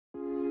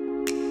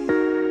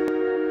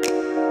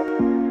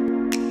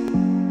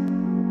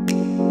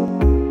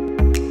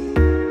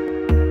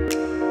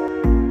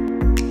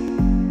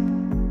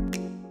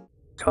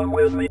Come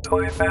with me,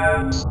 toy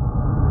fans.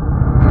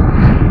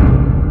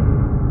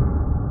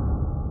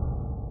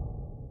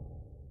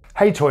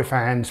 Hey toy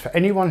fans, for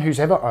anyone who's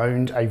ever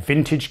owned a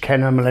vintage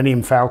Kenner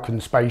Millennium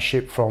Falcon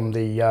spaceship from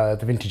the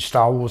vintage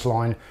Star Wars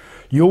line,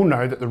 you'll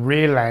know that the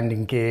rear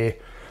landing gear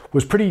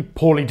was pretty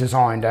poorly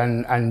designed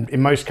and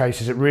in most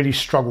cases it really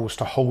struggles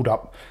to hold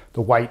up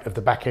the weight of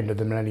the back end of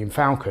the Millennium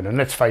Falcon, and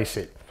let's face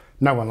it,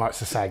 no one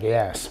likes a saggy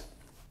ass.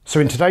 So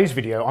in today's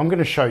video I'm going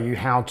to show you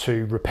how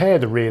to repair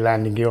the rear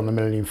landing gear on the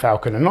Millennium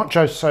Falcon, and not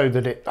just so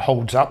that it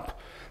holds up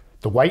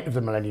the weight of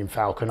the Millennium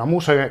Falcon, I'm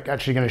also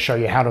actually going to show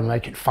you how to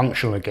make it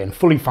functional again,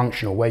 fully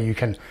functional, where you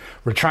can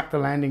retract the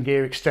landing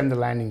gear, extend the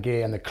landing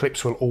gear, and the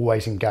clips will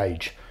always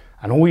engage.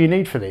 And all you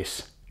need for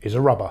this is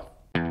a rubber.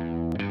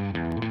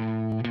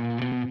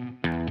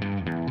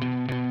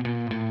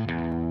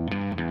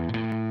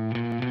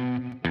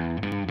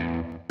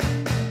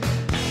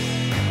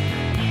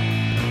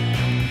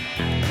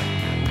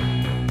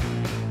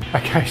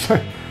 Okay, so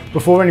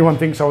before anyone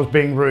thinks I was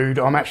being rude,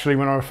 I'm actually,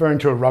 when I'm referring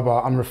to a rubber,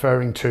 I'm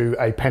referring to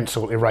a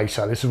pencil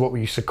eraser. This is what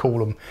we used to call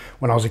them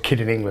when I was a kid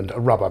in England, a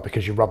rubber,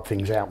 because you rub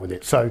things out with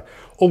it. So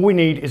all we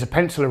need is a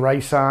pencil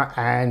eraser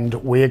and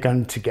we're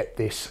going to get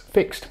this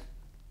fixed.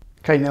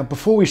 Okay, now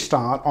before we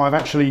start, I've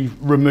actually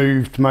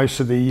removed most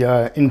of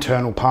the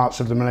internal parts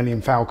of the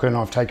Millennium Falcon.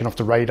 I've taken off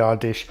the radar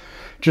dish,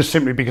 just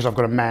simply because I've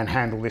got to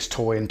manhandle this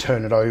toy and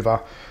turn it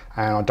over.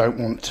 And I don't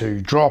want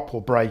to drop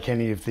or break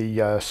any of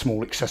the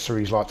small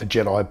accessories like the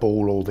Jedi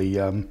ball or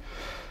the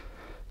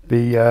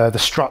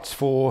struts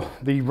for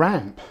the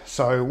ramp.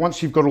 So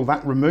once you've got all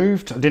that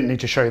removed, I didn't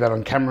need to show you that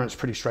on camera, it's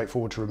pretty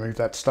straightforward to remove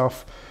that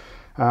stuff.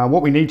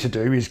 What we need to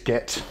do is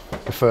get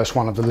the first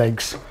one of the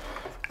legs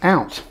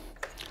out.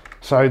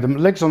 So the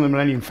legs on the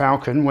Millennium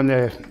Falcon, when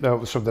they're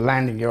sort of the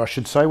landing gear I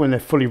should say, when they're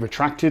fully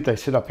retracted, they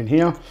sit up in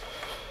here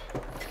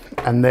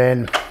and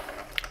then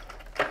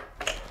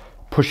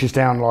pushes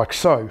down like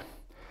so.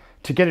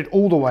 To get it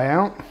all the way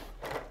out,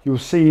 you'll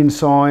see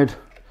inside,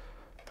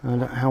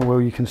 and how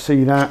well you can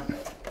see that.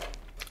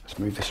 Let's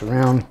move this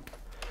around.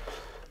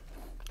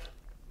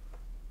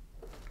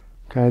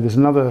 Okay, there's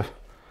another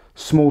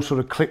small sort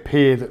of clip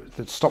here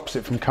that stops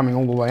it from coming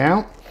all the way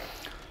out.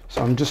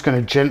 So I'm just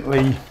going to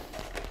gently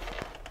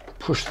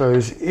push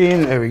those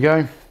in, there we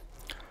go.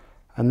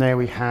 And there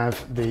we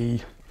have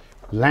the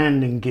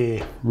landing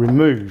gear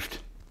removed.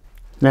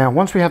 Now,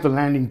 once we have the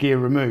landing gear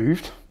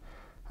removed,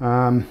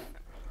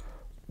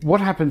 what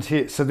happens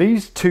here, so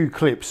these two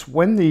clips,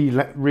 when the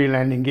rear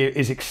landing gear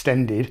is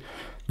extended,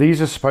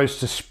 these are supposed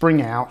to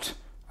spring out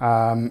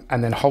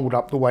and then hold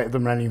up the weight of the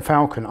Millennium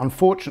Falcon.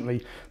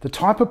 Unfortunately, the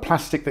type of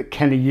plastic that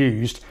Kenner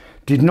used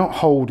did not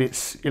hold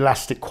its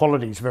elastic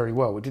qualities very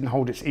well. It didn't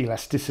hold its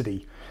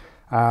elasticity.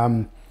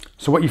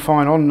 So what you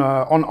find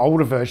on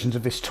older versions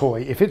of this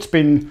toy, if it's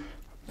been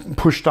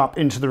pushed up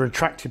into the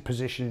retracted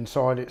position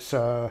inside its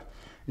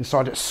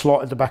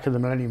slot at the back of the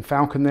Millennium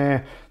Falcon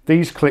there,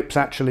 these clips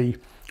actually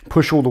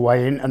push all the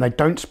way in and they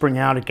don't spring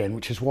out again,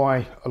 which is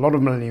why a lot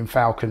of Millennium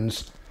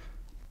Falcons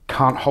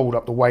can't hold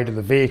up the weight of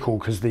the vehicle,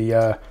 because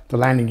the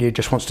landing gear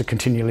just wants to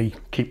continually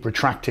keep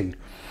retracting.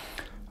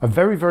 A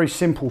very, very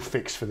simple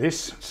fix for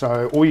this.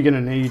 So all you're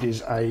going to need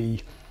is a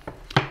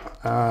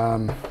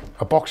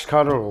box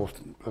cutter or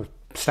a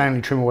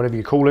Stanley trim or whatever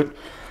you call it,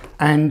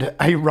 and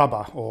a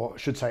rubber, or I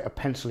should say a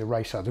pencil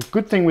eraser. The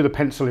good thing with a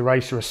pencil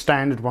eraser, a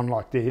standard one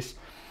like this,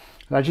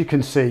 as you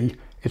can see,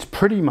 it's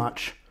pretty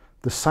much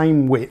the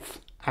same width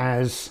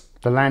as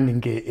the landing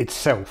gear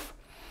itself.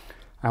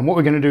 And what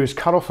we're going to do is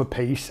cut off a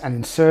piece and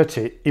insert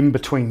it in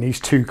between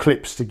these two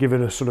clips to give it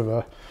a sort of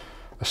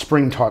a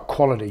spring type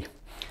quality.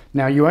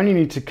 Now you only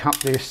need to cut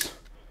this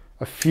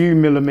a few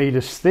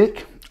millimeters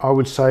thick, I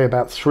would say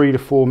about 3 to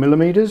 4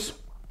 millimeters.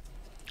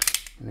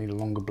 You need a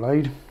longer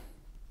blade.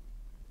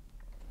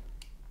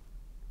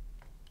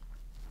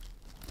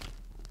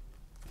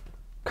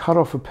 Cut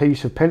off a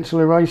piece of pencil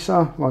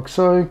eraser like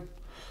so.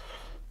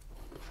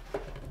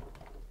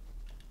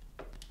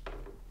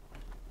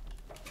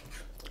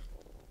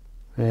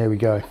 There we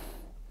go.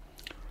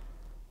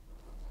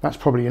 That's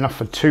probably enough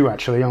for two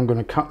actually. I'm going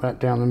to cut that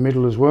down the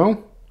middle as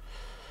well.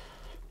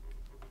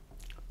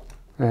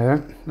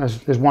 There,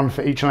 there's one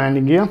for each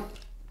landing gear.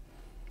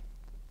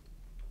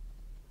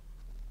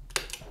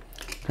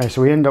 Okay,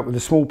 so we end up with a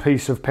small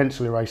piece of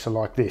pencil eraser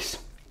like this.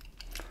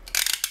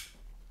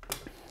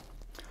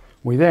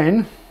 We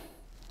then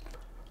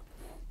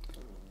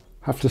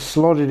have to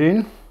slot it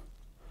in.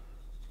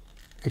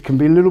 It can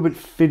be a little bit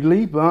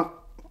fiddly, but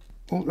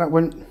oh, that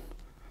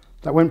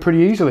went pretty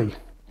easily.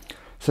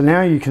 So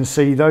now you can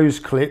see those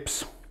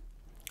clips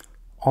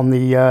on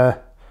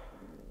the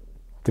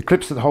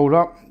clips that hold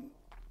up.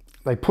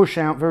 They push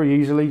out very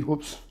easily.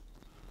 Whoops,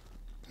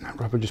 that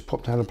rubber just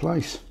popped out of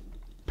place.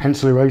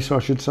 Pencil eraser, I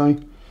should say.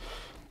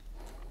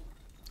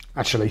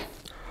 Actually,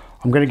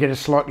 I'm going to get a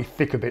slightly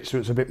thicker bit so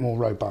it's a bit more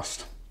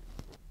robust.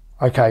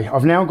 Okay,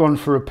 I've now gone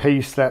for a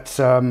piece that's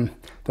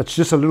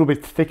just a little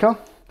bit thicker,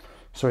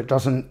 so it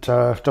doesn't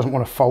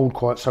want to fold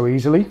quite so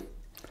easily.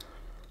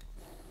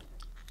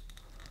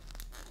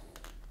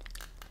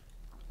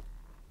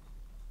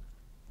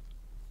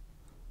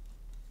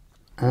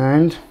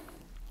 And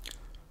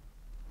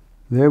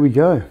there we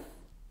go.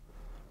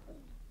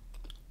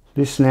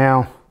 This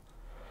now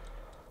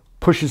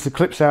pushes the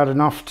clips out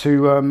enough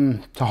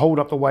to hold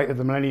up the weight of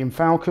the Millennium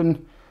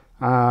Falcon,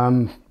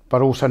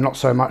 but also not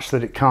so much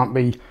that it can't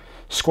be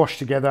squashed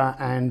together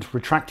and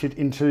retracted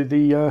into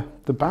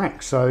the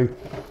back. So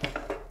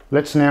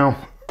let's now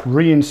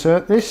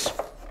reinsert this.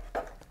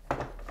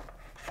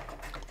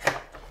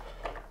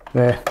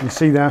 There, you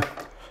see there,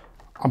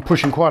 I'm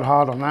pushing quite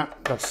hard on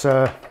that. That's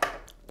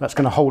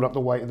going to hold up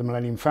the weight of the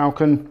Millennium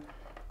Falcon.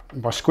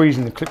 And by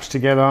squeezing the clips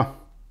together,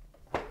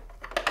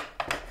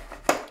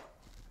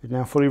 it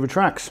now fully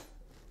retracts.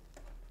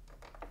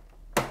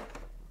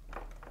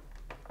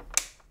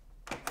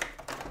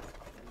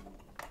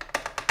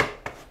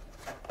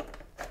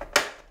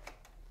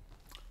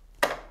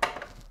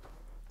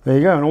 There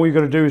you go, and all you've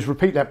got to do is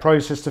repeat that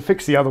process to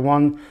fix the other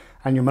one,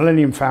 and your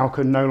Millennium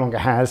Falcon no longer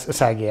has a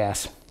saggy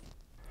ass.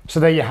 So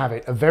there you have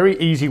it, a very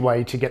easy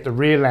way to get the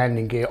rear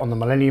landing gear on the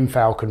Millennium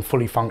Falcon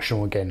fully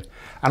functional again.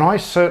 And I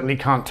certainly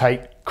can't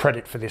take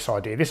credit for this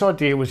idea. This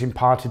idea was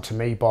imparted to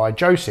me by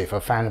Joseph, a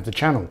fan of the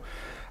channel.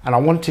 And I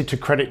wanted to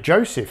credit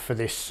Joseph for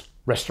this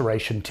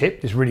restoration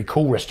tip, this really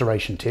cool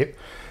restoration tip.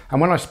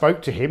 And when I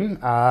spoke to him,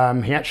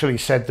 he actually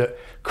said that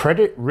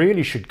credit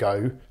really should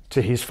go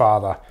to his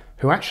father,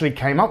 who actually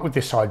came up with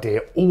this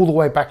idea all the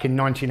way back in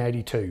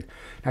 1982.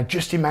 Now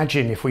just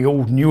imagine if we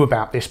all knew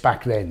about this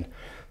back then.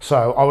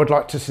 So I would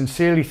like to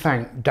sincerely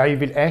thank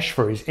David Esch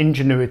for his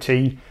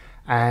ingenuity,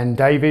 and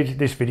David,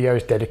 this video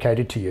is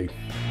dedicated to you.